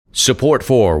Support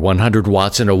for 100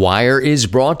 Watts and a Wire is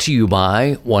brought to you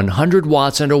by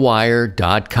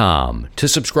 100wattsandawire.com. To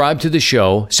subscribe to the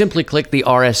show, simply click the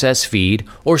RSS feed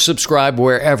or subscribe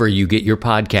wherever you get your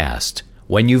podcast.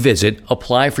 When you visit,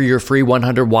 apply for your free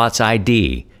 100 Watts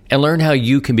ID and learn how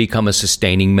you can become a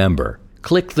sustaining member.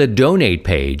 Click the donate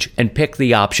page and pick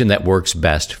the option that works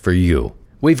best for you.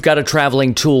 We've got a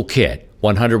traveling toolkit,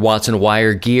 100 Watts and a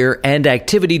Wire gear, and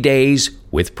activity days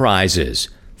with prizes.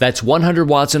 That's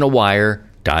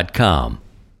 100wattsandawire.com.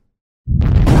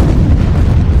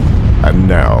 And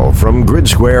now, from Grid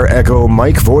Square Echo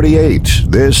Mike 48,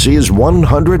 this is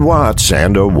 100 Watts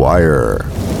and a Wire.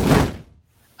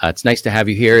 It's nice to have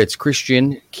you here. It's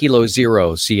Christian, Kilo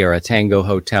Zero, Sierra Tango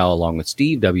Hotel, along with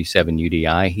Steve,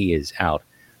 W7UDI. He is out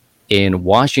in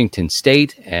Washington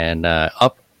State and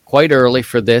up quite early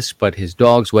for this, but his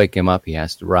dogs wake him up. He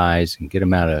has to rise and get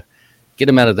him out of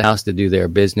the house to do their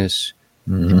business.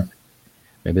 Mm-hmm.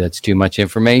 Maybe that's too much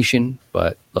information,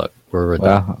 but look,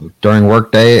 during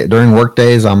work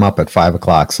days, I'm up at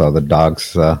 5:00, so the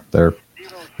dogs they're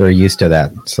used to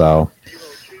that. So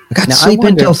I got to sleep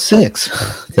until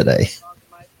 6 today.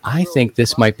 I think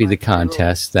this might be the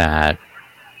contest that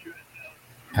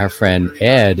our friend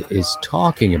Ed is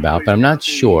talking about, but I'm not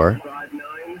sure.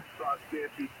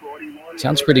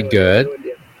 Sounds pretty good.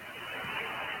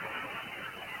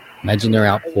 Imagine they're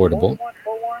out portable.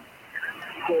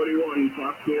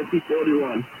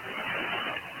 41.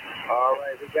 All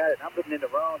right, we got it. I'm looking in the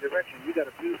wrong direction. You got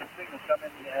a beautiful signal coming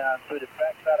to the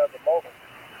backside of the mobile.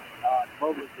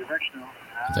 Mobile is directional.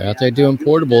 They're out there doing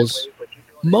portables.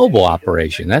 Mobile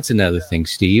operation. That's another thing,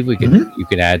 Steve. You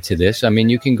could add to this. I mean,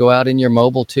 you can go out in your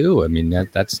mobile too. I mean,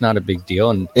 that's not a big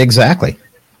deal. And exactly.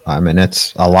 I mean,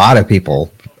 it's a lot of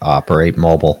people operate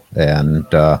mobile, and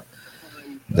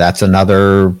that's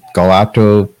another go out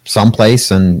to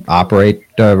someplace and operate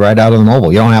right out of the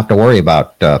mobile. You don't have to worry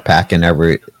about packing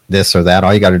every this or that.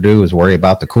 All you got to do is worry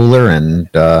about the cooler and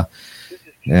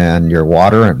your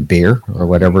water and beer or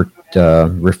whatever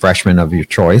refreshment of your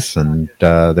choice, and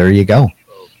there you go.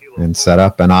 And set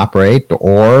up and operate,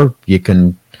 or you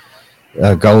can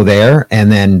go there and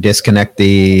then disconnect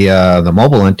the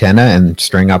mobile antenna and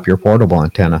string up your portable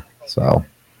antenna. So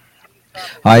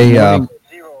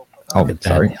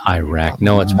sorry. Iraq.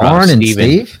 No, it's morning,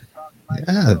 Steven. Steve.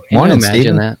 Yeah, morning,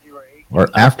 Steve. That? Or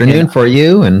afternoon for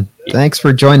you, and thanks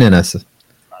for joining us.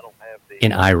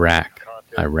 In Iraq.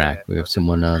 We have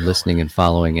someone listening and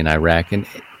following in Iraq, and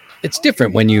it's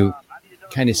different when you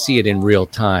kind of see it in real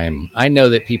time. I know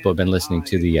that people have been listening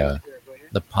to the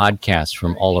podcast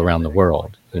from all around the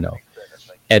world. You know,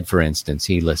 Ed, for instance,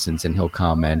 he listens and he'll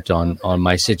comment on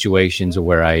my situations or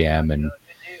where I am, and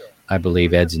I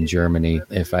believe Ed's in Germany.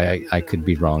 If I could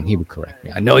be wrong, he would correct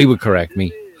me. I know he would correct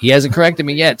me. He hasn't corrected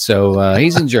me yet, so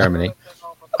he's in Germany.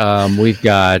 We've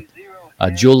got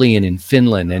Julian in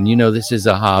Finland, and this is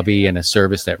a hobby and a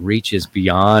service that reaches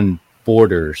beyond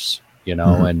borders.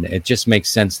 And it just makes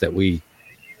sense that we'd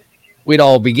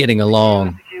all be getting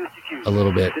along a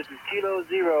little bit. This is Kilo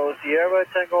Zero, Sierra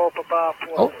Tango Papa.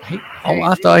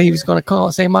 I thought he was going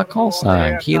to say my call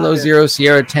sign. Kilo Zero,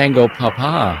 Sierra Tango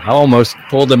Papa. I almost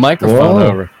pulled the microphone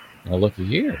over. Now looky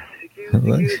here.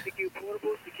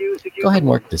 Go ahead and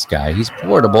work this guy. He's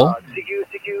portable.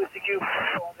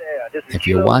 If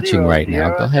you're watching right now,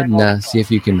 go ahead and see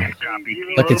if you can.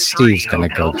 Look at Steve's going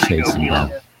to go chase him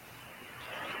down.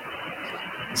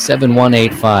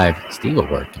 7185. Steve will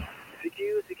work.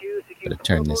 Going to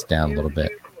turn this down a little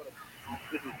bit.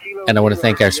 And I want to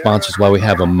thank our sponsors while we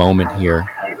have a moment here.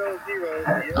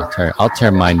 I'll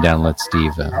turn mine down. Let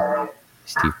Steve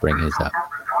bring his up.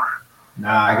 No,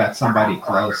 I got somebody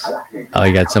close. Oh,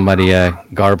 you got somebody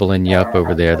garbling you up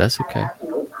over there. That's okay.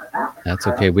 That's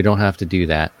okay. We don't have to do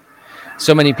that.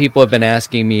 So many people have been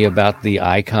asking me about the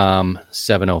ICOM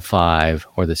 705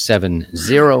 or the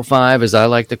 705, as I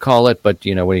like to call it. But, what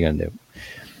are you going to do?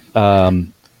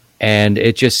 And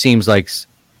it just seems like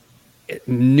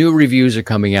new reviews are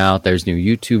coming out. There's new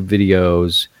YouTube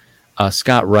videos.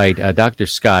 Scott Wright, Dr.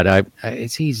 Scott,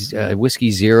 he's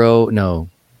Whiskey Zero? No.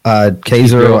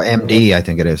 K0 MD, I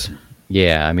think it is.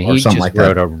 Yeah, I mean, he just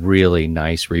wrote a really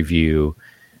nice review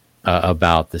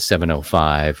about the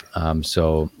 705.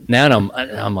 So now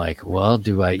I'm like, well,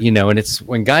 do I, and it's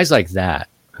when guys like that,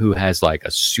 who has like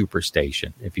a super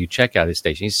station, if you check out his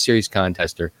station, he's a serious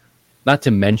contester, not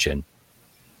to mention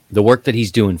the work that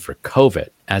he's doing for COVID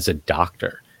as a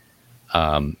doctor.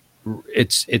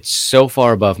 It's so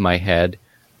far above my head,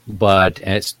 but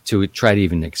it's to try to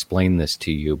even explain this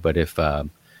to you. But if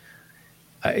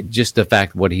just the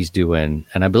fact what he's doing,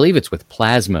 and I believe it's with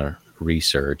plasma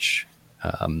research,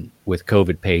 with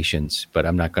COVID patients, but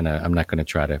I'm not gonna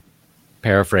try to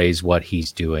paraphrase what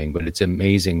he's doing, but it's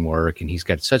amazing work, and he's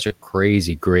got such a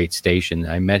crazy great station.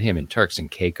 I met him in Turks and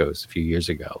Caicos a few years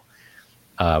ago.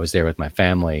 I was there with my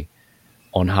family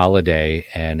on holiday,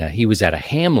 and he was at a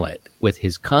Hamlet with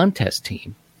his contest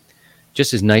team,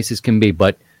 just as nice as can be.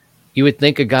 But you would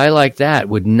think a guy like that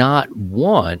would not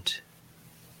want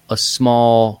a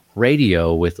small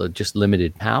radio with just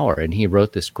limited power, and he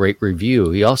wrote this great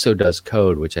review. He also does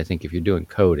code, which I think if you're doing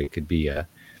code, it could be a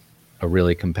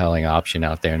really compelling option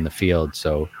out there in the field.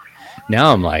 So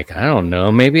now I'm like, I don't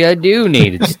know, maybe I do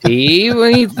need it, Steve.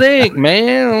 What do you think,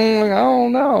 man? I'm like, I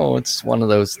don't know. It's one of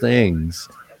those things.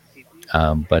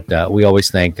 But we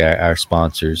always thank our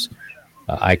sponsors,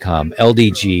 ICOM,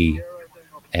 LDG,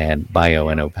 and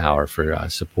BioNO for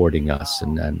supporting us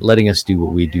and letting us do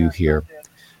what we do here.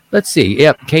 Let's see.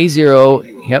 Yep,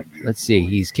 K0. Yep, let's see.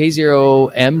 He's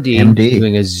K0MD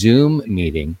doing a Zoom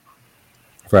meeting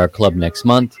for our club next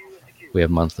month. We have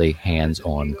monthly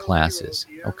hands-on classes.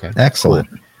 Okay. Excellent.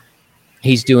 Cool.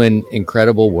 He's doing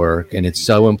incredible work, and it's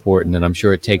so important, and I'm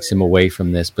sure it takes him away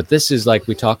from this. But this is like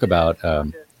we talk about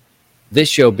this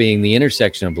show being the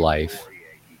intersection of life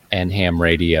and ham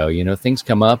radio. You know, things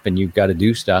come up, and you've got to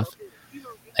do stuff,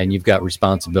 and you've got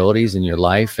responsibilities in your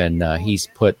life, and he's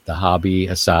put the hobby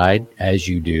aside, as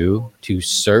you do, to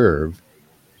serve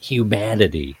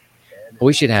humanity.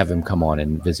 We should have him come on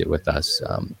and visit with us.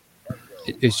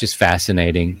 It's just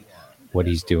fascinating what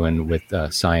he's doing with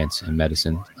science and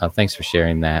medicine. Thanks for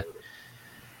sharing that.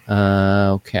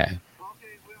 Okay.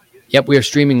 Yep, we are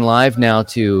streaming live now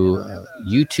to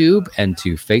YouTube and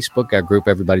to Facebook. Our group,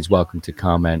 everybody's welcome to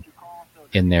comment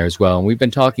in there as well. And we've been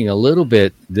talking a little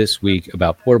bit this week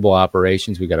about portable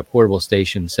operations. We got a portable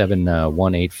station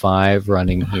 7185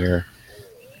 running here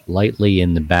lightly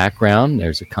in the background.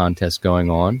 There's a contest going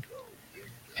on.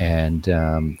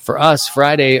 And for us,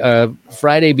 Friday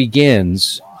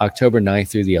begins October 9th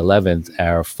through the 11th,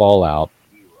 our fallout.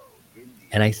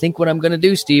 And I think what I'm going to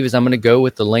do, Steve, is I'm going to go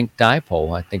with the Link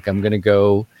dipole. I think I'm going to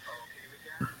go,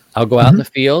 I'll go out in the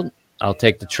field. I'll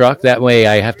take the truck. That way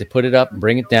I have to put it up and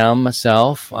bring it down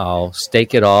myself. I'll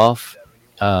stake it off.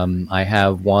 I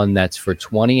have one that's for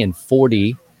 20 and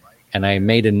 40, and I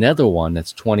made another one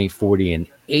that's 20, 40, and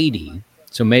 80.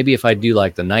 So maybe if I do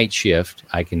like the night shift,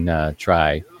 I can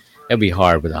try. It'll be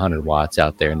hard with 100 watts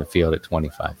out there in the field at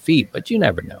 25 feet, but you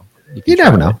never know. You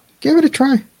never know. Give it a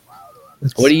try.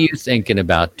 What are you thinking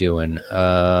about doing?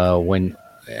 When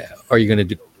are you going to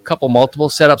do a couple multiple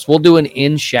setups? We'll do an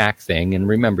in-shack thing, and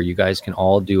remember, you guys can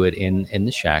all do it in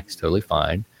the shack. It's totally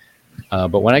fine.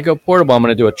 But when I go portable, I'm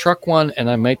going to do a truck one, and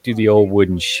I might do the old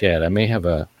wooden shed. I may have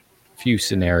a few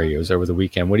scenarios over the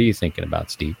weekend. What are you thinking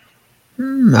about, Steve?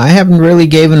 I haven't really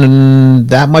given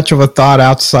that much of a thought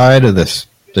outside of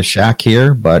the shack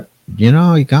here, but you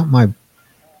got my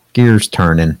gears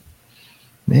turning.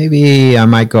 Maybe I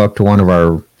might go up to one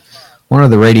of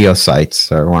the radio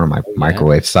sites or one of my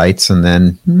microwave sites, and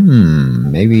then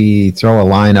maybe throw a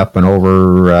line up and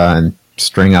over and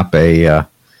string up a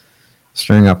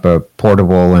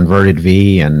portable inverted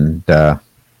V, and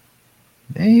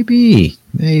maybe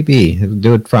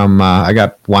do it from. I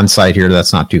got one site here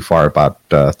that's not too far, about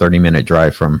 30-minute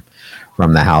drive from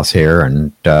the house here,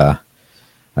 and I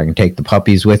can take the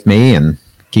puppies with me and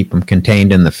keep them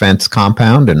contained in the fence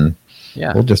compound, and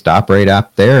we'll just operate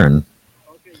up there, and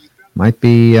might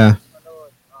be. And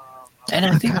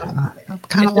I think I'm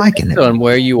kind of liking it. On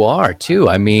where you are too.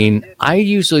 I mean, I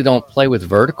usually don't play with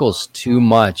verticals too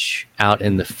much out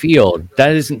in the field.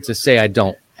 That isn't to say I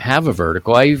don't have a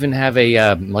vertical. I even have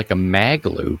a like a mag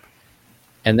loop,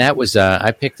 and that was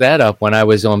I picked that up when I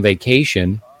was on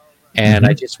vacation, and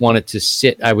I just wanted to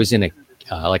sit. I was in a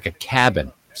like a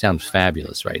cabin. Sounds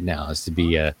fabulous right now, as to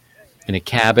be in a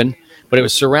cabin, but it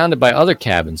was surrounded by other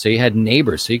cabins, so you had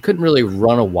neighbors, so you couldn't really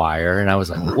run a wire. And I was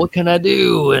like, what can I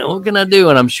do? And what can I do?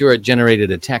 And I'm sure it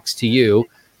generated a text to you,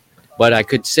 but I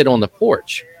could sit on the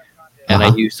porch, and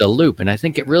I used a loop. And I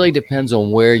think it really depends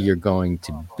on where you're going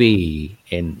to be,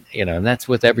 and and that's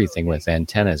with everything with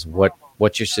antennas.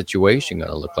 What's your situation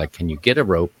going to look like? Can you get a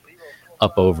rope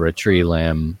up over a tree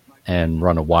limb and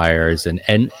run a wires and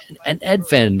Ed,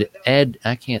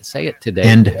 I can't say it today.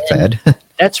 End fed.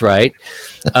 That's right.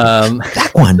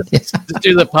 That one. Let's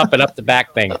do the pump it up the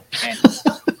back thing.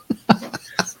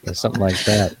 Or something like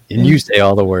that. And you say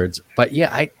all the words. But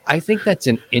yeah, I think that's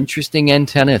an interesting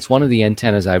antenna. It's one of the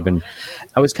antennas I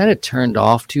was kind of turned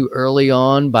off too early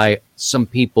on by some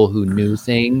people who knew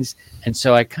things. And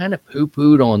so I kind of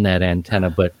poo-pooed on that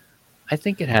antenna, but I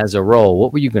think it has a role.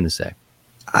 What were you going to say?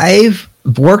 I've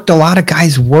worked a lot of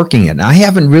guys working it. I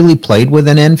haven't really played with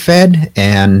an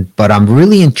NFED, but I'm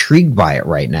really intrigued by it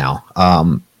right now.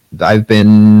 I've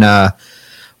been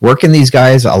working these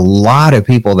guys. A lot of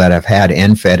people that have had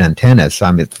NFED antennas.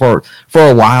 I mean, for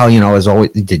a while, it was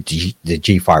always the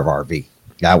G5RV.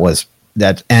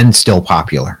 And still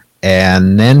popular.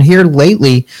 And then here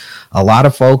lately, a lot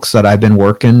of folks that I've been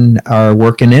working are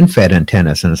working NFED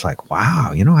antennas, and it's like,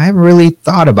 wow, I haven't really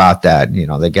thought about that.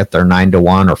 They get their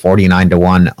 9-to-1 or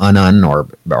 49-to-1 UNUN or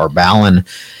Balun,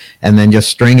 and then just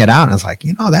string it out. And it's like,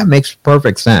 that makes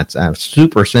perfect sense.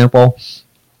 Super simple,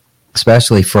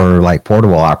 especially for like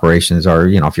portable operations, or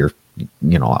if you're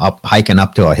up hiking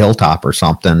up to a hilltop or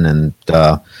something, and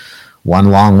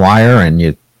one long wire, and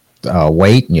you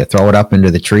weight, and you throw it up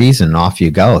into the trees, and off you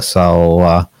go.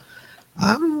 So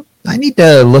I need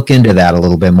to look into that a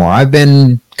little bit more. I've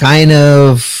been kind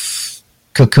of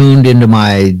cocooned into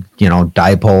my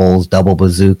dipoles, double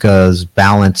bazookas,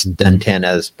 balanced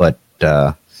antennas, but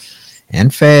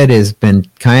NFED has been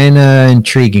kind of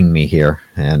intriguing me here.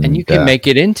 And you can make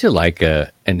it into like an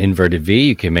inverted V.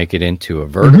 You can make it into a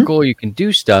vertical. Mm-hmm. You can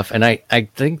do stuff. And I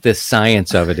think the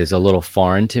science of it is a little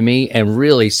foreign to me. And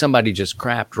really, somebody just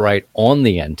crapped right on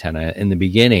the antenna in the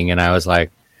beginning. And I was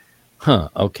like,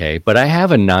 okay. But I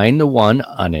have a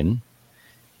 9-to-1 UNIN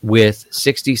with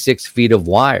 66 feet of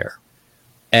wire.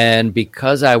 And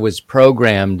because I was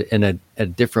programmed in a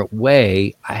different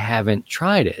way, I haven't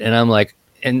tried it. And I'm like,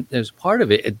 and there's part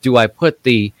of it. Do I put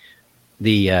the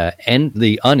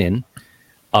UNIN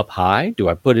up high? Do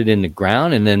I put it in the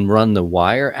ground and then run the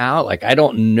wire out? Like, I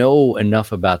don't know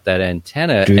enough about that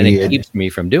antenna, and it keeps me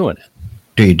from doing it.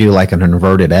 Do you do like an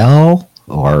inverted L,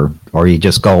 or you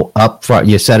just go up front?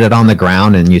 You set it on the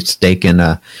ground and you stake in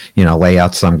lay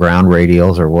out some ground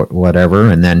radials or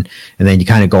whatever, and then you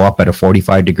kind of go up at a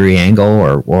 45-degree angle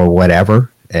or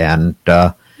whatever, and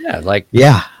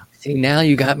yeah. See, now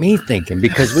you got me thinking,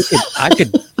 because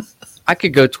I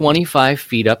could go 25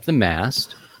 feet up the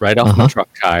mast, right off the truck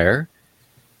tire,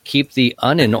 keep the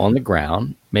UNIN on the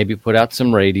ground, maybe put out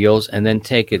some radials, and then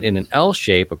take it in an L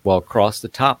shape, across the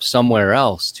top somewhere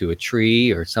else to a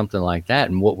tree or something like that.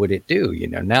 And what would it do?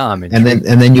 Now I'm in. And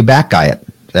then you back guy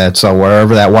it. So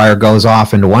wherever that wire goes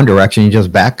off into one direction, you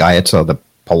just back guy it so the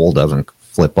pole doesn't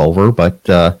flip over. But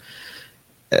and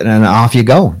then off you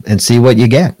go and see what you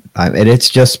get. I've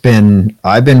been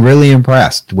really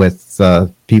impressed with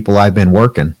people I've been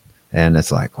working, and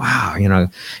it's like, wow,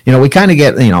 we kind of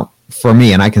get, for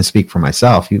me, and I can speak for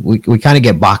myself, we kind of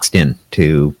get boxed in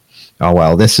to, oh,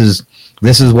 well, this is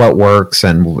what works,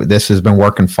 and this has been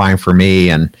working fine for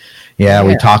me. And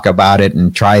we talk about it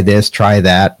and try this, try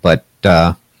that. But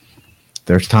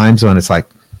there's times when it's like,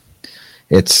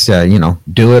 it's,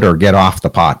 do it or get off the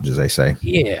pot, as they say.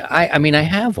 Yeah, I mean, I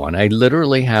have one. I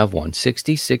literally have one,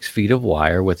 66 feet of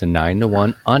wire with a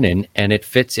 9-to-1 UNIN, and it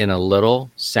fits in a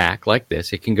little sack like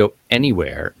this. It can go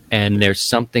anywhere, and there's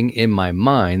something in my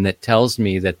mind that tells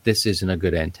me that this isn't a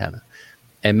good antenna.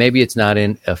 And maybe it's not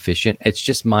efficient. It's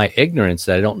just my ignorance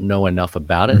that I don't know enough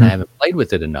about it, and I haven't played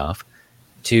with it enough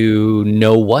to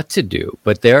know what to do.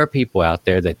 But there are people out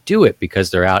there that do it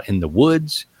because they're out in the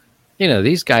woods.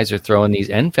 These guys are throwing these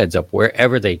NFEDs up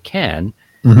wherever they can.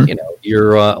 Mm-hmm.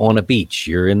 You're on a beach,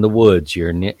 you're in the woods,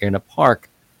 you're in a park.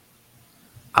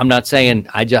 I'm not saying,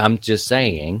 I'm just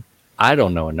saying, I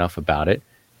don't know enough about it.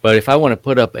 But if I want to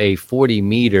put up a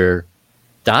 40-meter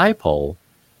dipole,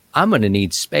 I'm going to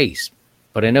need space.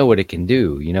 But I know what it can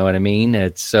do. You know what I mean?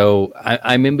 It's so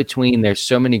I'm in between. There's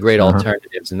so many great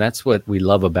alternatives, and that's what we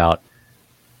love about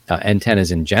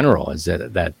antennas in general. Is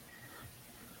that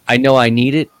I know I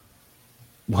need it.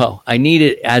 Well, I need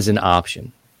it as an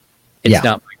option. It's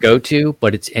not my go-to,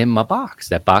 but it's in my box.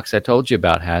 That box I told you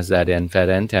about has that NFED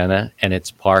antenna, and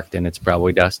it's parked, and it's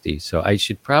probably dusty. So I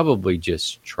should probably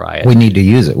just try it. We need to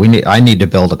use it. I need to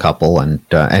build a couple and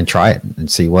try it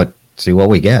and see what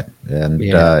we get. And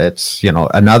it's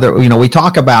another. We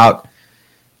talk about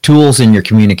tools in your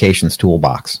communications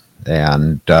toolbox,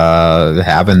 and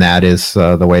having that is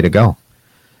the way to go.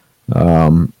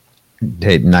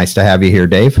 Hey, nice to have you here,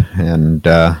 Dave. And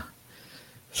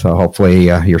so hopefully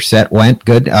your set went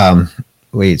good.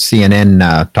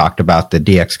 CNN talked about the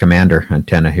DX Commander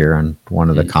antenna here in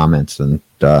one of the comments, and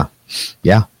and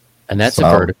that's a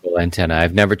vertical antenna.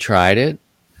 I've never tried it,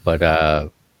 but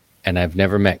and I've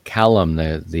never met Callum,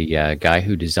 the guy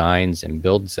who designs and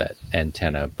builds that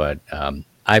antenna. But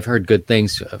I've heard good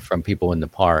things from people in the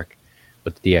park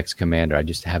with the DX Commander. I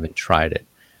just haven't tried it.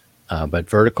 But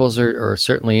verticals are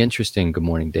certainly interesting. Good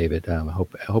morning, David. I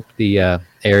hope the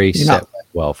Aries set went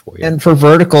well for you. And for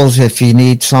verticals, if you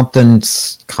need something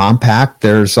compact,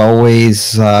 there's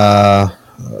always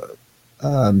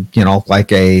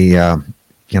like a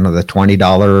the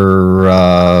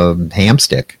 $20 ham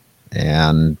stick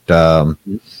and a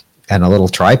little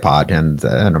tripod and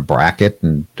a bracket,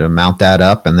 and to mount that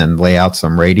up, and then lay out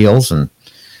some radials and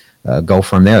go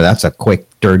from there. That's a quick,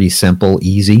 dirty, simple,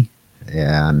 easy,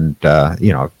 and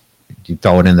you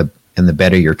throw it in the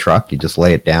bed of your truck. You just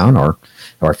lay it down, or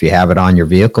if you have it on your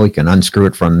vehicle, you can unscrew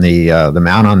it from the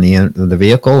mount on the end of the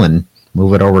vehicle and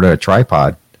move it over to a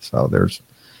tripod. So there's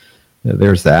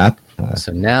that.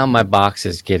 So now my box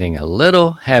is getting a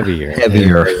little heavier.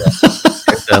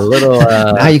 It's a little.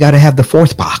 Now you got to have the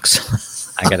fourth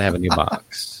box. I got to have a new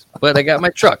box. But I got my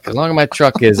truck. As long as my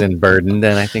truck isn't burdened,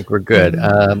 then I think we're good.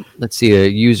 Let's see. A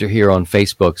user here on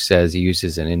Facebook says he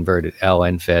uses an inverted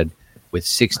LN fed with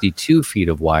 62 feet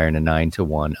of wire and a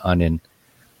 9-to-1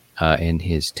 in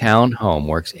his town home.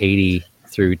 Works 80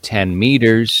 through 10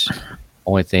 meters.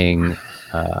 Only thing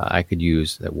I could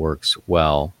use that works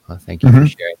well. Thank you for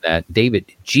sharing that. David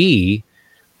G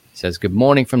says, good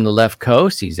morning from the left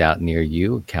coast. He's out near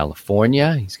you,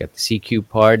 California. He's got the CQ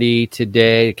party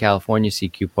today, the California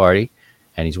CQ party,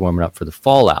 and he's warming up for the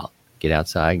fallout. Get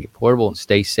outside, get portable, and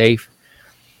stay safe.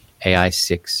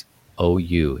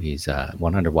 AI6OU. He's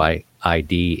 100 watt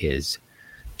ID is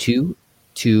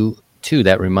 222.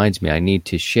 That reminds me, I need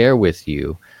to share with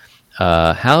you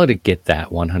how to get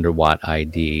that 100 watt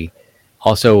ID.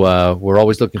 Also, we're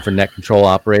always looking for net control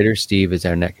operators. Steve is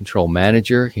our net control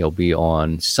manager. He'll be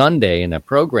on Sunday. In a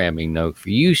programming note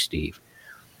for you, Steve,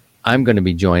 I'm going to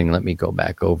be joining. Let me go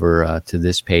back over to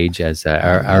this page as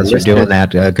our you're doing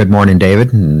that. Good morning,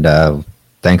 David, and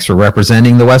thanks for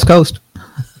representing the West Coast.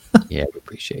 Yeah, we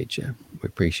appreciate you. We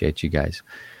appreciate you guys.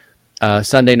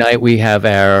 Sunday night, we have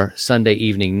our Sunday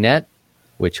evening net,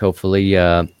 which hopefully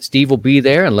Steve will be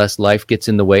there unless life gets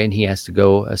in the way and he has to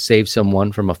go save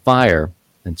someone from a fire.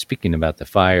 And speaking about the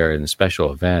fire and the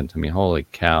special event, I mean, holy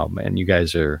cow, man, you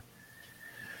guys are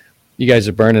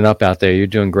burning up out there. You're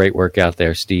doing great work out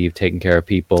there, Steve, taking care of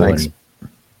people. Thanks. And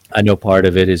I know part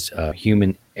of it is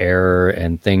human error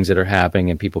and things that are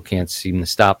happening, and people can't seem to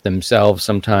stop themselves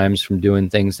sometimes from doing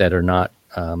things that are not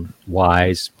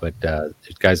wise. But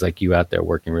there's guys like you out there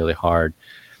working really hard.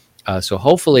 So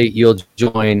hopefully you'll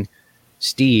join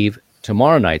Steve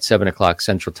tomorrow night, 7 o'clock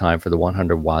Central Time, for the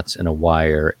 100 watts and a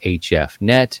wire HF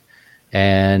net.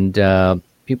 And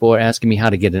people are asking me how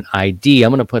to get an ID.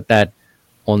 I'm going to put that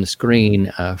on the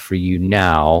screen for you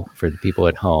now for the people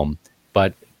at home.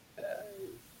 But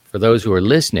for those who are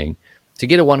listening, to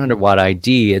get a 100 watt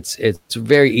ID, it's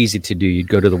very easy to do. You'd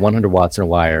go to the 100 watts and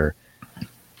a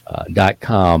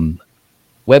wire.com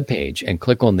webpage and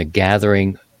click on the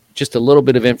gathering. Just a little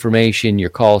bit of information, your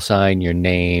call sign, your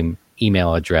name,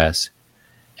 email address,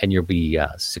 and you'll be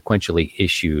sequentially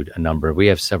issued a number. We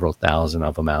have several thousand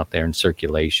of them out there in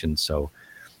circulation, so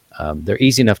they're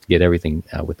easy enough to get. Everything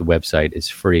with the website is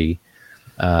free.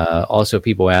 Also,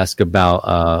 people ask about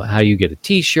how you get a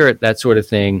T-shirt, that sort of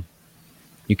thing.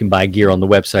 You can buy gear on the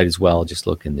website as well. Just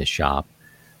look in the shop.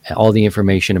 All the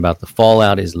information about the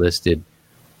fallout is listed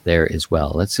there as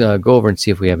well. Let's go over and see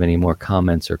if we have any more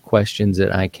comments or questions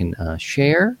that I can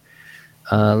share.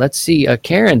 Let's see.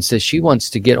 Karen says she wants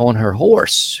to get on her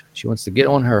horse. She wants to get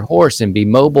on her horse and be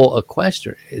mobile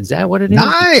equestrian. Is that what it is?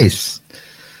 Nice.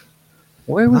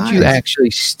 Where would you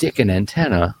actually stick an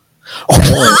antenna on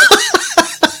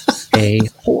a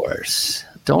horse?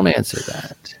 Don't answer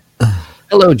that.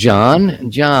 Hello, John.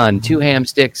 John, 2 ham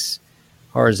sticks,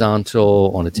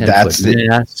 horizontal on a 10-foot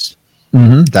mast.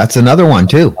 That's another one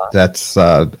too. That's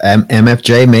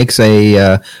MFJ makes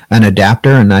an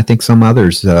adapter, and I think some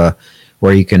others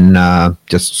where you can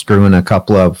just screw in a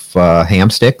couple of ham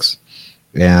sticks,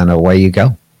 and away you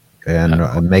go,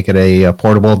 and make it a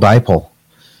portable dipole.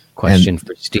 Question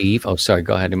for Steve. Oh, sorry.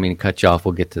 Go ahead. I didn't mean to cut you off.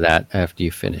 We'll get to that after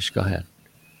you finish. Go ahead.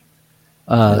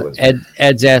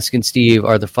 Ed's asking Steve,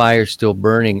 are the fires still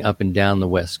burning up and down the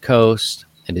West Coast?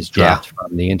 It is dropped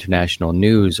from the international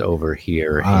news over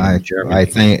here in Germany. I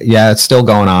think, it's still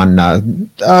going on.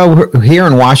 Here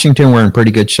in Washington, we're in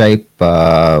pretty good shape.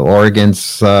 Oregon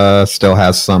still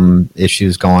has some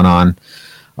issues going on.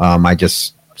 I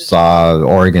just saw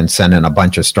Oregon sending a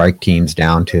bunch of strike teams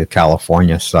down to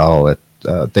California, so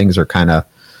things are kind of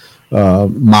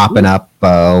mopping up.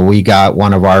 We got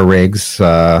one of our rigs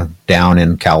down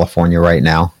in California right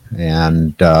now,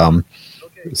 and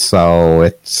so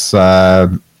it's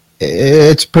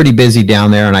pretty busy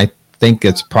down there, and I think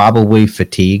it's probably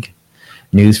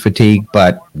news fatigue.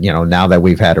 But now that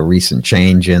we've had a recent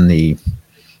change in the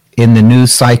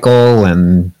news cycle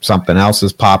and something else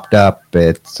has popped up,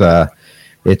 it's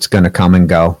going to come and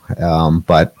go.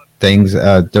 But things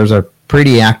there's a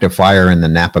pretty active fire in the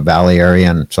Napa Valley area,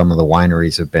 and some of the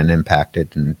wineries have been impacted.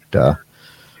 And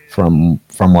from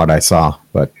what I saw,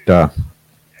 but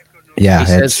yeah,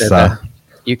 it's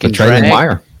you can trailing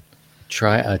wire.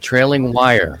 Try a trailing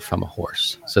wire from a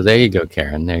horse. So there you go,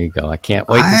 Karen. There you go. I can't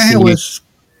wait to see you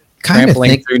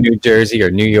trampling through New Jersey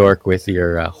or New York with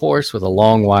your horse with a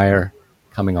long wire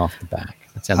coming off the back.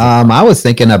 I was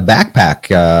thinking a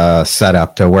backpack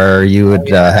setup to where you would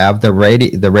have the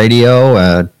radio.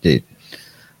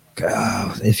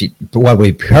 What would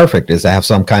be perfect is to have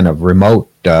some kind of remote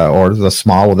or the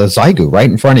small with a Zygu right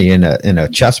in front of you in a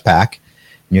chest pack.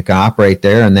 You can operate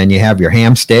there, and then you have your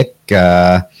ham stick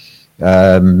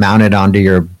mounted onto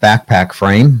your backpack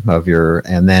frame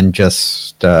and then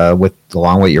just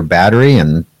along with your battery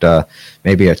and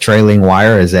maybe a trailing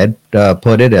wire, as Ed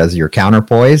put it, as your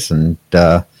counterpoise, and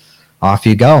off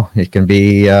you go. It can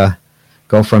be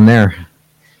go from there.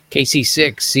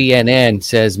 KC6 CNN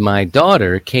says, my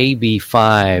daughter,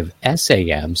 KB5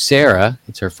 SAM, Sarah,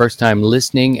 it's her first time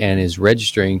listening and is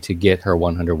registering to get her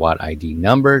 100-watt ID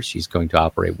number. She's going to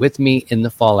operate with me in the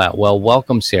Fallout. Well,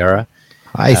 welcome, Sarah.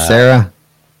 Hi, Sarah.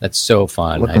 That's so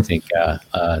fun. I think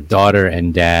daughter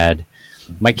and dad.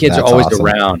 My kids are always awesome.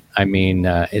 Around. I mean,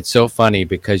 it's so funny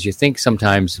because you think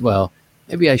sometimes, well,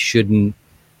 maybe I shouldn't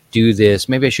do this.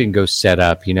 Maybe I shouldn't go set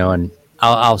up, and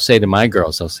I'll say to my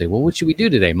girls, I'll say, well, what should we do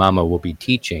today? Mama will be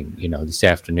teaching, this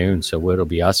afternoon. So it'll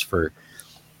be us for,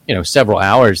 several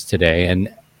hours today.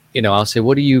 And, I'll say,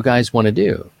 what do you guys want to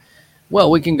do?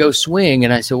 Well, we can go swing.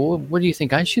 And I said, well, what do you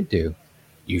think I should do?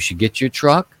 You should get your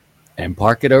truck and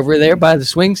park it over there by the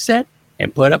swing set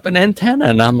and put up an antenna.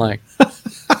 And I'm like,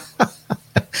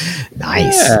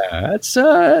 nice.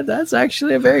 Yeah, that's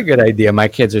actually a very good idea. My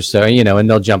kids are so, and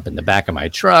they'll jump in the back of my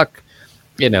truck.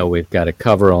 We've got a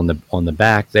cover on the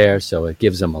back there, so it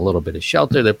gives them a little bit of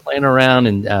shelter. They're playing around,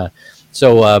 and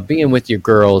so being with your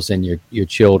girls and your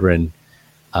children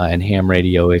and ham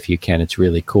radio, if you can, it's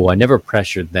really cool. I never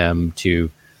pressured them to,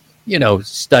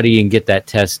 study and get that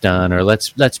test done, or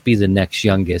let's be the next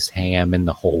youngest ham in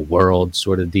the whole world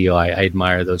sort of deal. I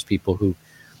admire those people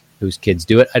whose kids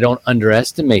do it. I don't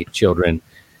underestimate children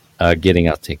getting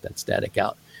out. Take that static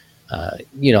out. I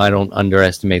don't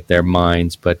underestimate their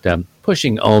minds, but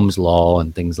pushing Ohm's law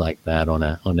and things like that on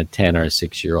a 10 or a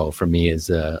 6-year-old for me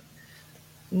is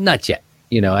not yet.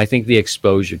 I think the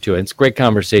exposure to it. It's a great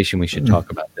conversation. We should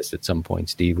talk about this at some point,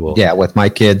 Steve. Yeah, with my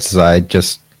kids, I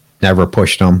just never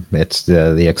pushed them. It's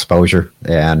the exposure,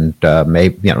 and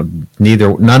maybe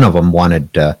none of them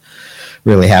wanted to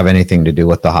really have anything to do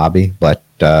with the hobby, but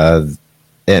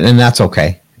and that's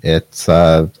okay. It's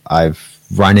I've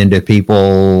run into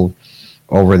people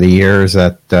over the years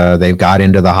that they've got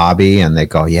into the hobby and they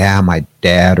go, yeah, my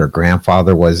dad or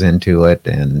grandfather was into it,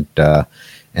 and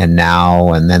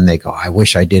now, and then they go, I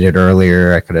wish I did it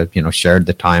earlier. I could have, shared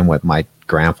the time with my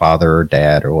grandfather or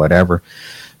dad or whatever.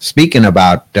 Speaking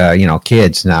about,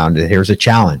 kids now, here's a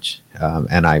challenge.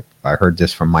 And I heard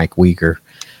this from Mike Weeker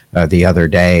the other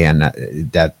day, and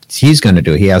that he's going to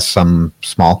do. He has some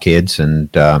small kids, and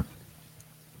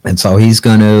so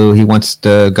he wants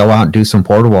to go out and do some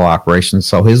portable operations.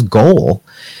 So his goal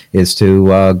is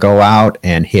to go out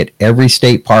and hit every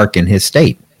state park in his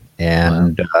state,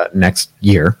 and next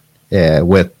year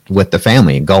with the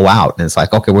family, and go out. And it's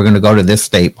like, okay, we're going to go to this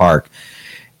state park,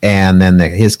 and then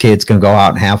his kids can go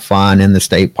out and have fun in the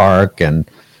state park, and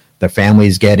the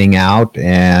family's getting out,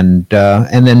 and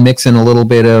then mix in a little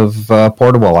bit of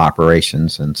portable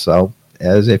operations. And so,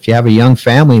 as if you have a young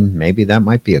family, maybe that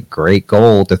might be a great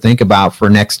goal to think about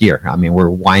for next year. I mean, we're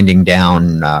winding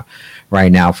down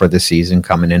right now for the season,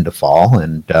 coming into fall,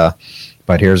 and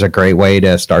but here's a great way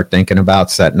to start thinking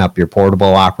about setting up your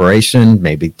portable operation.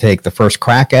 Maybe take the first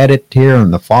crack at it here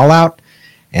in the Fallout,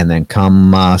 and then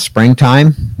come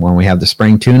springtime, when we have the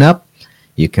spring tune-up,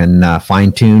 you can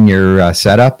fine-tune your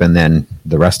setup, and then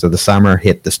the rest of the summer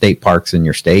hit the state parks in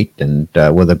your state, and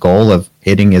with a goal of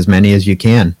hitting as many as you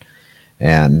can.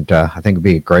 And I think it'd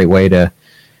be a great way to,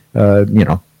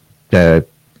 to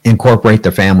incorporate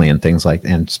the family and things like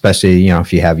that, and especially,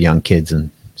 if you have young kids. And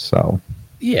so.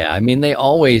 Yeah, I mean, they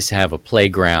always have a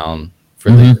playground for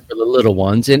the little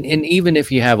ones. And even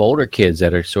if you have older kids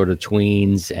that are sort of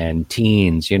tweens and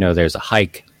teens, there's a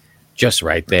hike just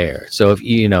right there. So if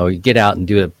you get out and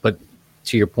do it, but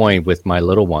to your point with my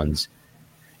little ones,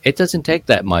 it doesn't take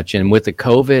that much. And with the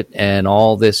COVID and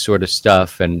all this sort of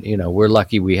stuff, and we're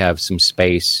lucky we have some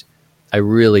space. I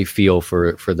really feel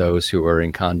for those who are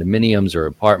in condominiums or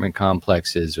apartment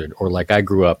complexes, or like I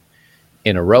grew up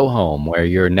in a row home where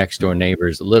your next door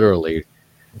neighbors literally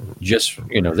just,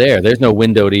 there's no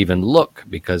window to even look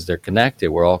because they're connected.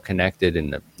 We're all connected,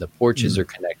 and the porches are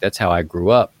connected. That's how I grew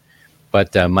up.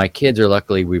 But my kids are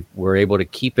luckily, we're able to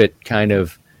keep it kind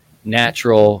of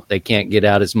natural. They can't get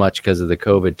out as much because of the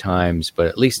COVID times, but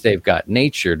at least they've got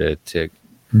nature to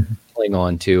cling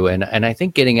on to. And I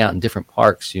think getting out in different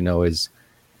parks, is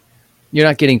you're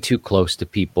not getting too close to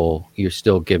people. You're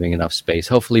still giving enough space.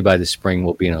 Hopefully by the spring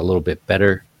we'll be in a little bit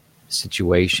better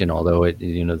situation, although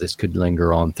this could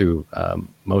linger on through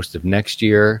most of next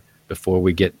year before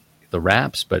we get the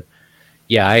wraps. But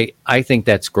yeah, I think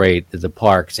that's great, the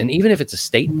parks. And even if it's a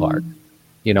state park,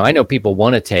 I know people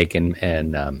want to take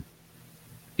and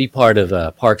be part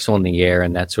of Parks on the Air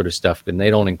and that sort of stuff, and they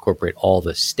don't incorporate all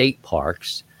the state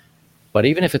parks. But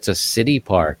even if it's a city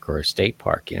park or a state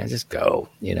park, just go.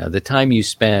 The time you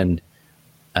spend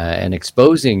and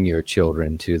exposing your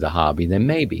children to the hobby, then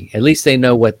maybe at least they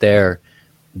know what their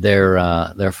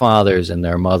fathers and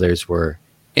their mothers were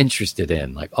interested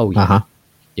in. Like, oh yeah,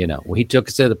 well, he took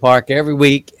us to the park every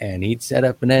week, and he'd set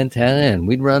up an antenna, and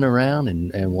we'd run around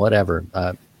and whatever.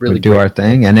 Really do our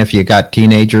thing. And if you got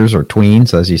teenagers or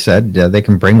tweens, as you said, they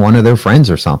can bring one of their friends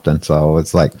or something. So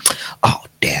it's like, oh,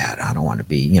 Dad, I don't want to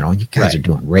be, you guys are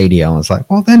doing radio. And it's like,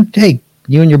 well, then, hey,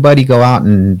 you and your buddy go out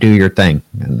and do your thing.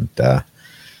 And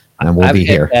we'll be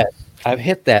here. I've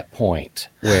hit that point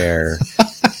where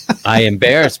I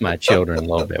embarrass my children a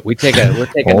little bit. We'll take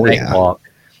a night walk,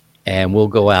 and we'll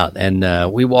go out,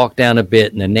 and we walk down a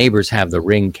bit, and the neighbors have the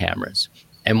Ring cameras.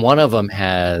 And one of them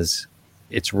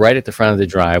it's right at the front of the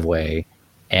driveway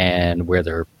and where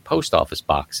their post office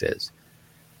box is.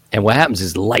 And what happens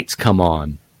is lights come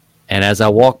on. And as I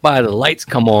walk by, the lights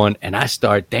come on, and I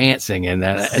start dancing. And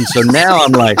so now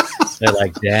I'm like, they're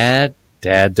like, Dad,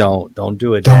 don't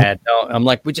do it, Dad. Don't. I'm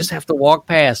like, we just have to walk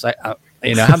past. How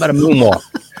about a moonwalk?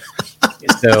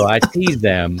 So I tease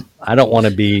them. I don't want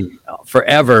to be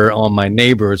forever on my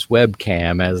neighbor's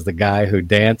webcam as the guy who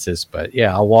dances. But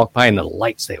yeah, I'll walk by, and the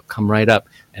lights, they'll come right up.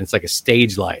 And it's like a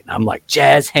stage light. And I'm like,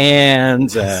 jazz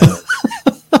hands. And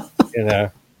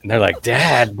they're like,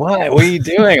 Dad, what are you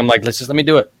doing? I'm like, let me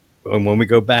do it. And when we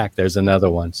go back, there's another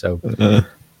one. So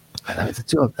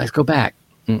let's go back.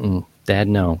 Dad,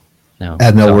 no.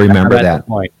 And they'll remember that.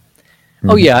 Point.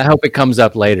 Oh, yeah, I hope it comes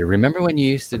up later. Remember when you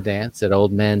used to dance at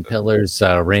Old Man Pillar's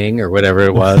Ring or whatever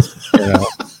it was?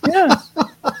 Yeah,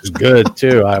 it was good,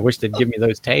 too. I wish they'd give me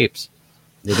those tapes.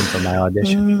 Need them for my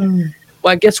audition.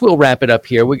 Well, I guess we'll wrap it up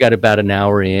here. We got about an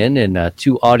hour in and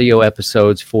 2 audio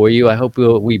episodes for you. I hope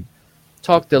we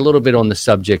talked a little bit on the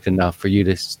subject enough for you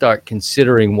to start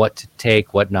considering what to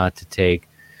take, what not to take.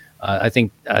 I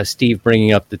think Steve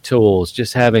bringing up the tools,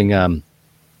 just having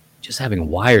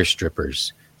wire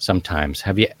strippers sometimes.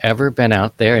 Have you ever been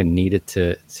out there and needed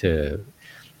to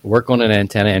work on an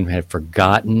antenna and have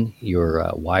forgotten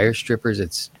your wire strippers?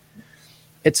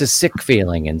 It's a sick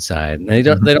feeling inside. And they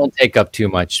don't take up too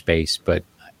much space, but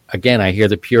again, I hear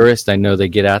the purists. I know they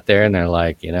get out there and they're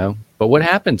like, but what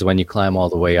happens when you climb all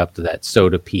the way up to that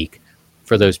soda peak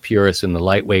for those purists and the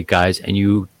lightweight guys, and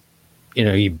you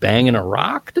banging a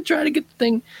rock to try to get the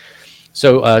thing?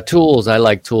 So tools, I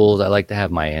like tools. I like to have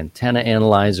my antenna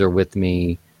analyzer with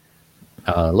me.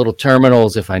 Little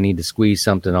terminals, if I need to squeeze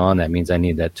something on, that means I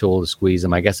need that tool to squeeze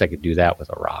them. I guess I could do that with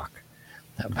a rock.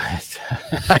 But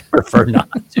I prefer not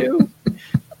to.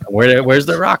 Where's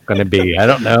the rock going to be? I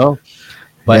don't know.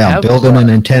 But building an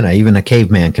antenna, even a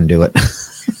caveman can do it.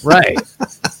 Right.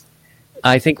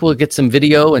 I think we'll get some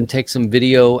video and take some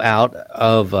video out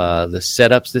of the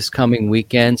setups this coming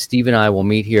weekend. Steve and I will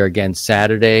meet here again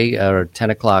Saturday at 10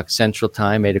 o'clock Central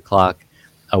Time, 8 o'clock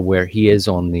where he is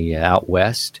on the out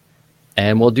west.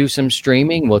 And we'll do some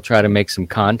streaming. We'll try to make some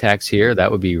contacts here.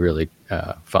 That would be really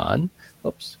fun.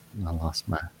 Oops, I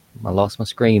lost my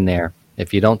screen there.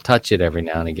 If you don't touch it every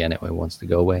now and again, it wants to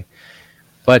go away.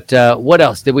 But what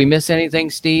else? Did we miss anything,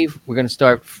 Steve? We're going to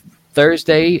start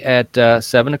Thursday at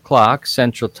 7 o'clock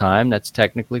Central Time. That's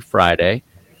technically Friday.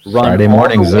 Friday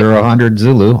morning, 0000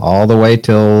 Zulu, all the way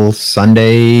till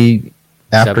Sunday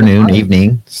afternoon,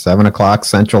 evening, 7 o'clock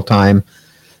Central Time,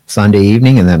 Sunday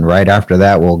evening, and then right after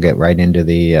that, we'll get right into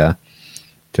the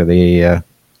to the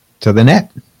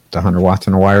net, the 100 watts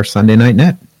on a wire Sunday night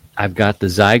net. I've got the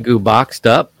Zygu boxed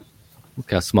up. Look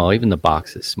how small. Even the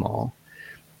box is small.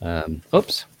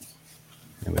 Oops.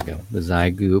 There we go. The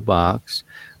Zygu box.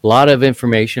 A lot of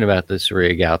information about this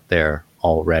rig out there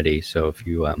already. So if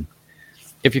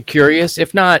you're curious,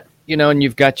 if not, and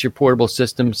you've got your portable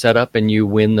system set up and you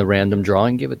win the random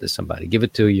drawing, give it to somebody. Give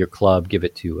it to your club. Give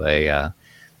it to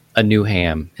a new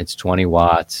ham. It's 20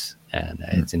 watts and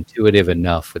it's intuitive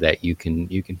enough that you can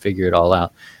figure it all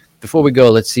out. Before we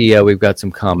go, let's see. We've got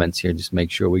some comments here. Just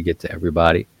make sure we get to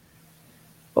everybody.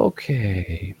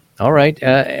 Okay. All right.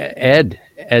 Ed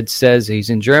says he's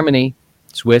in Germany.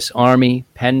 Swiss Army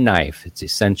penknife. It's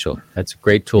essential. That's a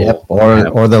great tool. Yep.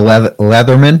 Or the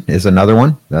Leatherman is another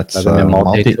one. That's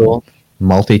multi-tool.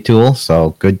 Multi-tool.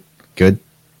 So good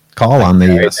call on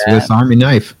the Swiss Army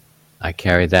knife. I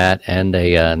carry that and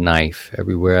a knife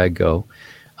everywhere I go.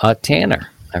 Tanner,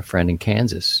 our friend in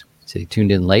Kansas, said he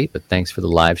tuned in late, but thanks for the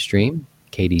live stream.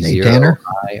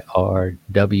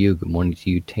 KD0IRW. Good morning to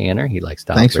you, Tanner. He likes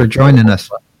to. Thanks for joining us.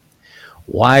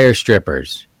 Wire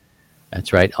strippers.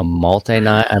 That's right. A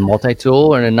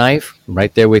multi-tool and a knife. I'm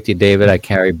right there with you, David. I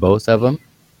carry both of them,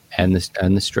 and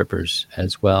the strippers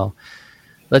as well.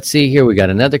 Let's see here. We got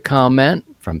another comment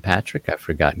from Patrick. I've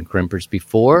forgotten crimpers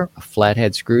before. A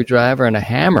flathead screwdriver and a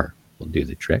hammer will do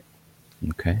the trick.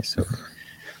 Okay, so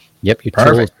yep, your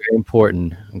tool is very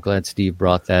important. I'm glad Steve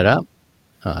brought that up.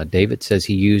 David says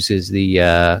he uses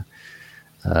the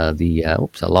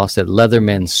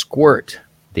Leatherman Squirt,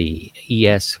 the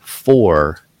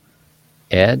ES4.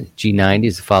 Ed, G90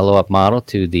 is a follow-up model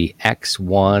to the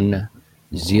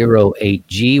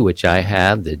X108G, which I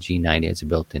have. The G90 has a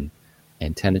built-in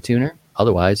antenna tuner.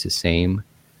 Otherwise, the same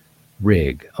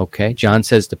rig. Okay, John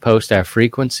says to post our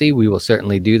frequency. We will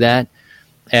certainly do that.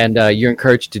 And you're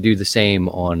encouraged to do the same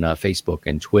on Facebook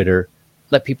and Twitter.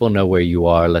 Let people know where you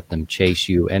are. Let them chase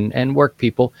you and work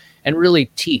people and really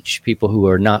teach people who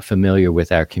are not familiar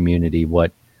with our community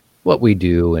what we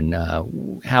do and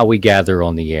how we gather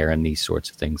on the air and these sorts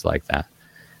of things like that.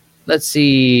 Let's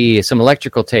see, some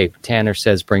electrical tape. Tanner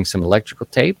says bring some electrical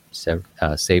tape.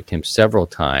 Saved him several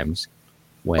times.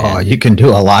 You can do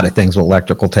a lot of things with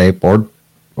electrical tape or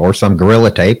some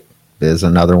Gorilla tape is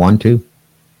another one too.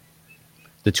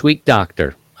 The Tweak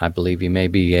Doctor. I believe you may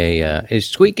be is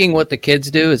tweaking what the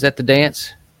kids do? Is that the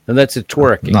dance? No, that's a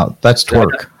twerking. No, that's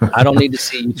twerk. I don't need to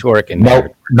see you twerking.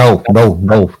 No,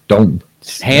 don't.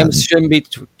 Hams shouldn't be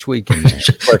tweaking.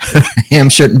 Ham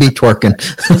shouldn't be twerking.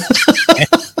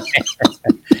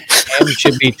 Ham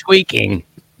should be tweaking,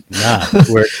 not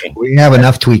twerking. We have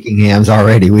enough tweaking hams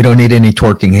already. We don't need any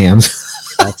twerking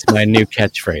hams. That's my new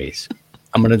catchphrase.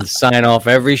 I'm going to sign off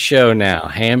every show now.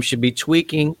 Ham should be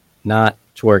tweaking, not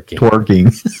twerking.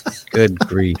 Good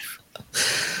grief.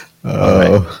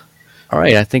 All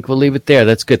right, I think we'll leave it there.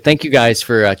 That's good. Thank you guys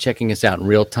for checking us out in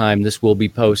real time. This will be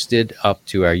posted up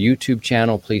to our YouTube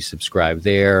channel. Please subscribe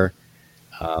there.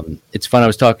 It's fun. I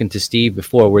was talking to Steve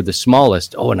before. We're the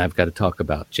smallest. Oh, and I've got to talk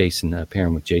about Jason,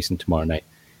 pairing with Jason tomorrow night.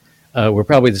 We're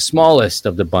probably the smallest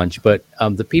of the bunch, but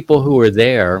the people who are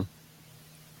there,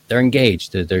 they're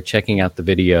engaged. They're checking out the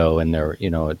video, and they're,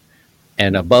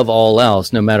 and above all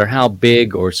else, no matter how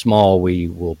big or small we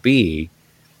will be,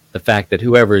 the fact that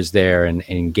whoever is there and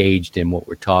engaged in what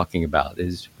we're talking about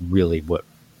is really what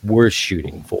we're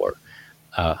shooting for.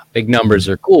 Big numbers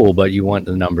are cool, but you want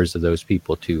the numbers of those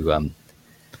people to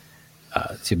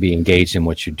be engaged in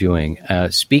what you're doing.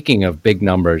 Speaking of big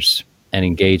numbers and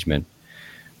engagement,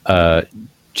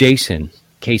 Jason,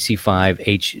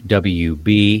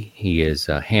 KC5HWB, he is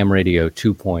Ham Radio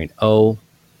 2.0.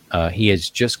 He has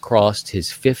just crossed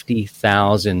his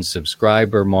 50,000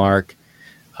 subscriber mark.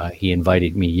 He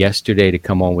invited me yesterday to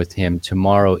come on with him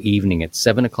tomorrow evening at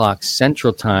 7 o'clock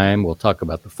Central Time. We'll talk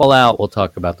about the Fallout. We'll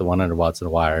talk about the 100 Watts on the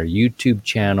Wire YouTube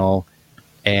channel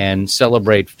and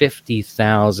celebrate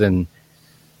 50,000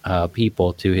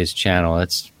 people to his channel.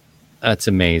 That's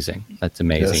amazing. That's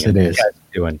amazing. Yes, it is.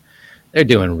 They're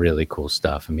doing really cool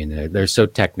stuff. I mean, they're so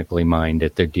technically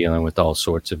minded. They're dealing with all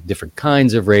sorts of different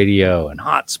kinds of radio and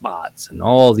hotspots and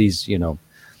all these,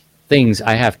 things.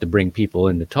 I have to bring people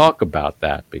in to talk about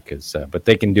that because, but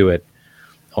they can do it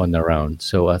on their own.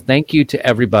 So thank you to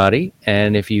everybody.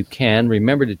 And if you can,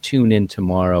 remember to tune in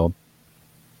tomorrow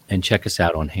and check us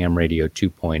out on Ham Radio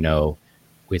 2.0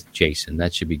 with Jason.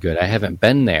 That should be good. I haven't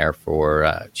been there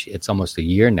for, it's almost a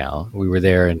year now. We were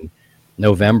there in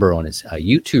November on his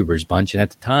YouTubers bunch. And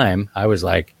at the time I was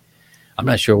like, I'm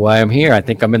not sure why I'm here. I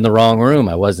think I'm in the wrong room.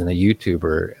 I wasn't a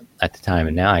YouTuber at the time.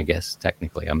 And now I guess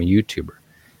technically I'm a YouTuber.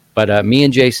 But me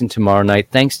and Jason tomorrow night,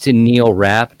 thanks to Neil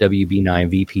Rapp,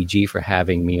 WB9VPG, for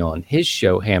having me on his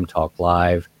show, Ham Talk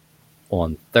Live,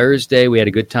 on Thursday. We had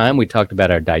a good time. We talked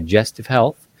about our digestive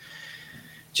health.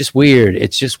 Just weird.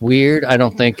 It's just weird. I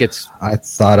don't think it's... I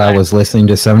thought I was listening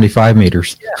to 75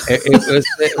 meters. Yeah,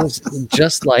 it was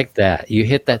just like that. You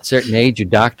hit that certain age, your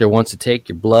doctor wants to take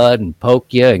your blood and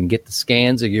poke you and get the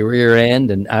scans of your rear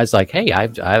end. And I was like, hey,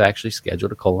 I've actually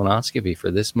scheduled a colonoscopy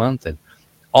for this month. And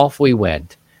off we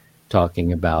went,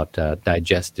 talking about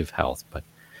digestive health, but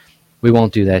we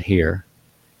won't do that here.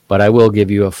 but I will give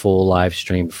you a full live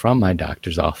stream from my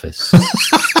doctor's office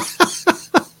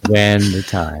when the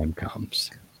time comes.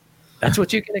 That's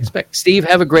what you can expect. Steve,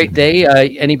 have a great day.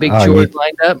 Any big chores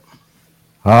lined up?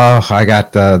 Oh, I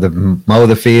got the mow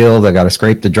the field. I got to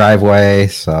scrape the driveway.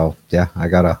 So yeah, I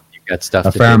got a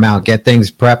fair amount. Get things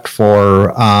prepped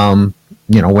for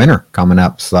winter coming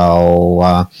up.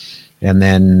 So and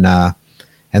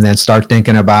then start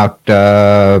thinking about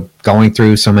going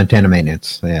through some antenna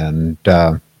maintenance and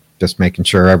just making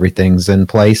sure everything's in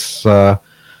place for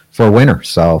winter.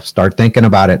 So start thinking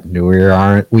about it.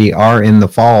 We are in the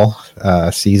fall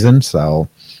season, so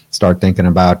start thinking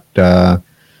about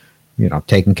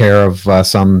taking care of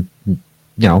some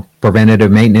preventative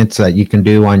maintenance that you can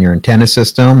do on your antenna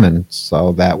system, and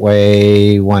so that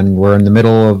way when we're in the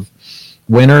middle of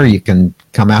winter, you can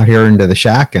come out here into the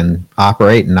shack and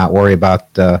operate and not worry about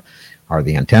are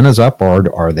the antennas up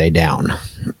or are they down.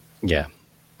 Yeah,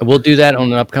 we'll do that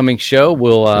on an upcoming show.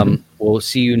 We'll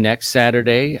see you next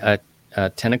Saturday at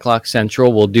 10 o'clock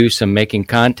Central. We'll do some making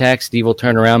contacts. Steve will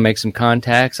turn around, make some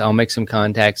contacts. I'll make some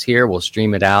contacts here. We'll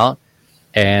stream it out.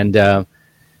 And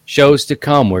shows to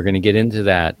come. We're going to get into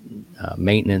that.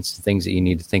 Maintenance, things that you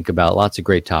need to think about. Lots of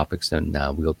great topics, and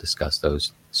we'll discuss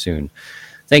those soon.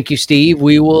 Thank you, Steve.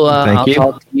 We will I'll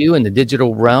talk to you in the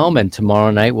digital realm, and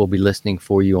tomorrow night we'll be listening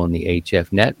for you on the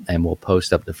HF net, and we'll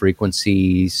post up the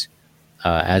frequencies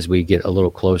as we get a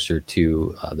little closer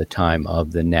to the time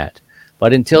of the net.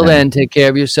 But until then, take care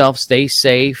of yourself, stay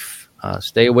safe,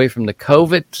 stay away from the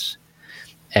COVID,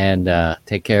 and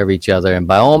take care of each other. And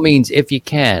by all means, if you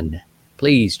can,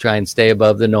 please try and stay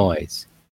above the noise.